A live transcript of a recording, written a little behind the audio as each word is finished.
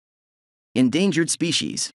Endangered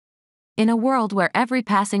species. In a world where every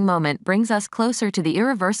passing moment brings us closer to the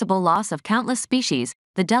irreversible loss of countless species,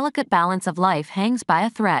 the delicate balance of life hangs by a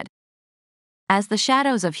thread. As the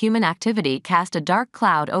shadows of human activity cast a dark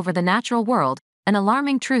cloud over the natural world, an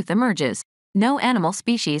alarming truth emerges: no animal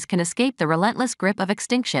species can escape the relentless grip of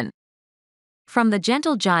extinction. From the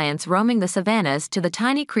gentle giants roaming the savannahs to the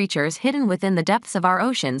tiny creatures hidden within the depths of our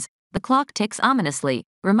oceans, the clock ticks ominously,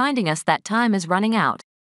 reminding us that time is running out.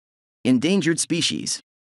 Endangered species.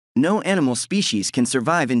 No animal species can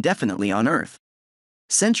survive indefinitely on Earth.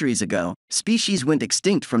 Centuries ago, species went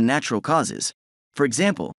extinct from natural causes. For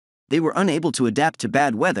example, they were unable to adapt to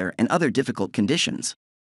bad weather and other difficult conditions.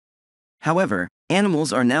 However,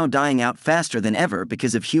 animals are now dying out faster than ever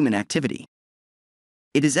because of human activity.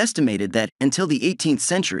 It is estimated that, until the 18th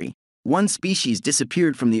century, one species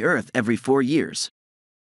disappeared from the Earth every 4 years.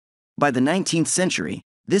 By the 19th century,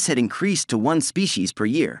 this had increased to one species per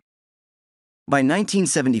year. By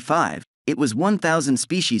 1975, it was 1,000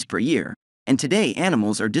 species per year, and today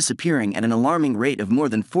animals are disappearing at an alarming rate of more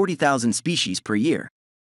than 40,000 species per year.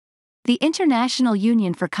 The International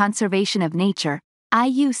Union for Conservation of Nature,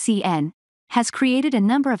 IUCN, has created a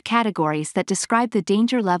number of categories that describe the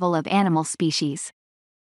danger level of animal species.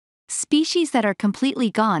 Species that are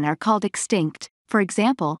completely gone are called extinct, for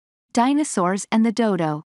example, dinosaurs and the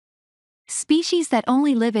dodo. Species that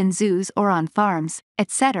only live in zoos or on farms,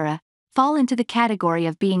 etc., fall into the category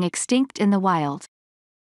of being extinct in the wild.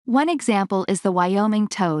 One example is the Wyoming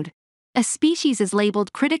toad. A species is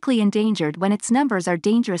labeled critically endangered when its numbers are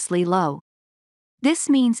dangerously low. This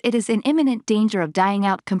means it is in imminent danger of dying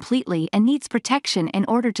out completely and needs protection in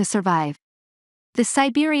order to survive. The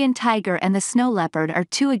Siberian tiger and the snow leopard are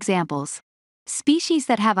two examples. Species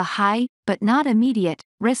that have a high, but not immediate,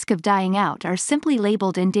 risk of dying out are simply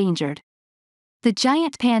labeled endangered. The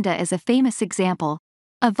giant panda is a famous example.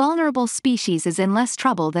 A vulnerable species is in less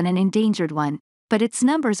trouble than an endangered one, but its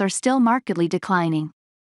numbers are still markedly declining.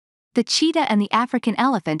 The cheetah and the African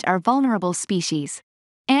elephant are vulnerable species.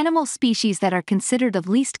 Animal species that are considered of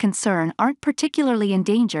least concern aren't particularly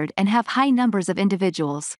endangered and have high numbers of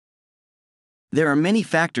individuals. There are many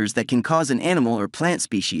factors that can cause an animal or plant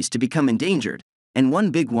species to become endangered, and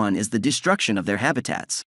one big one is the destruction of their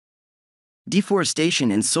habitats.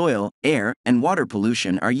 Deforestation and soil, air, and water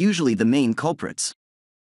pollution are usually the main culprits.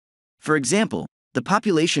 For example, the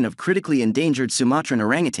population of critically endangered Sumatran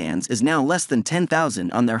orangutans is now less than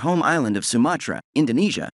 10,000 on their home island of Sumatra,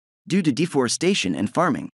 Indonesia, due to deforestation and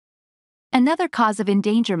farming. Another cause of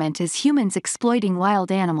endangerment is humans exploiting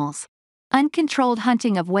wild animals. Uncontrolled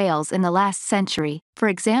hunting of whales in the last century, for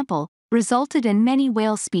example, resulted in many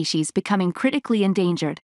whale species becoming critically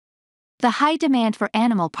endangered. The high demand for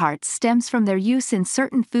animal parts stems from their use in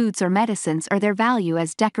certain foods or medicines or their value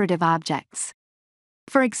as decorative objects.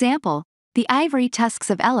 For example, the ivory tusks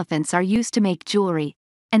of elephants are used to make jewelry,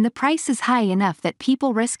 and the price is high enough that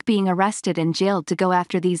people risk being arrested and jailed to go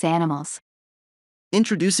after these animals.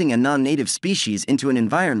 Introducing a non-native species into an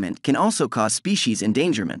environment can also cause species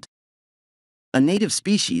endangerment. A native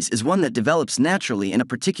species is one that develops naturally in a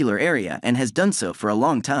particular area and has done so for a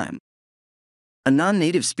long time. A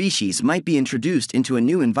non-native species might be introduced into a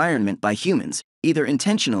new environment by humans, either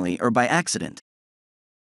intentionally or by accident.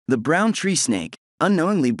 The brown tree snake,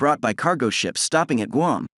 unknowingly brought by cargo ships stopping at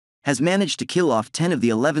Guam, has managed to kill off 10 of the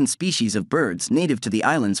 11 species of birds native to the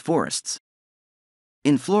island's forests.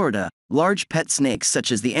 In Florida, large pet snakes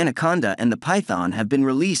such as the anaconda and the python have been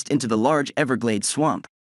released into the large Everglades swamp.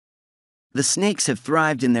 The snakes have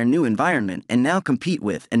thrived in their new environment and now compete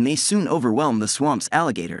with and may soon overwhelm the swamp's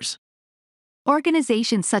alligators.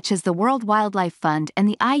 Organizations such as the World Wildlife Fund and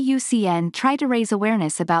the IUCN try to raise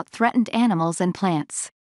awareness about threatened animals and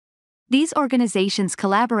plants. These organizations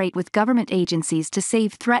collaborate with government agencies to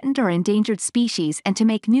save threatened or endangered species and to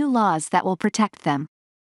make new laws that will protect them.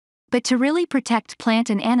 But to really protect plant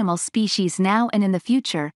and animal species now and in the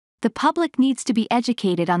future, the public needs to be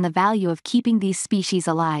educated on the value of keeping these species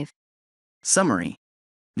alive. Summary: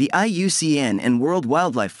 the IUCN and World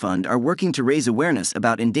Wildlife Fund are working to raise awareness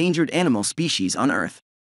about endangered animal species on Earth.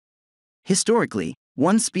 Historically,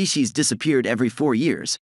 one species disappeared every 4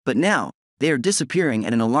 years, but now, they are disappearing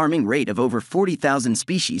at an alarming rate of over 40,000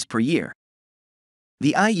 species per year.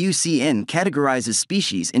 The IUCN categorizes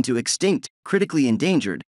species into extinct, critically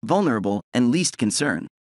endangered, vulnerable, and least concern.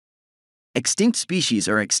 Extinct species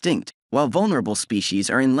are extinct, while vulnerable species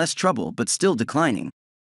are in less trouble but still declining.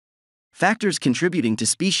 Factors contributing to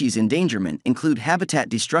species endangerment include habitat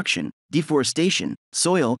destruction, deforestation,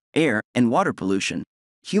 soil, air, and water pollution,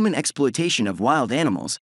 human exploitation of wild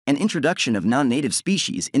animals, and introduction of non-native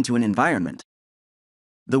species into an environment.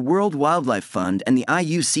 The World Wildlife Fund and the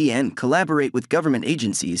IUCN collaborate with government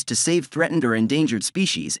agencies to save threatened or endangered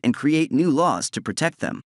species and create new laws to protect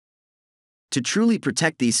them. To truly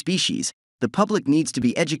protect these species, the public needs to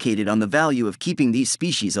be educated on the value of keeping these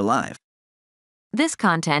species alive. This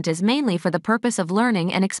content is mainly for the purpose of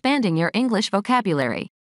learning and expanding your English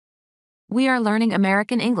vocabulary. We are learning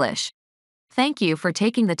American English. Thank you for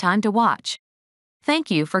taking the time to watch. Thank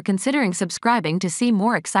you for considering subscribing to see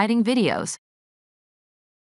more exciting videos.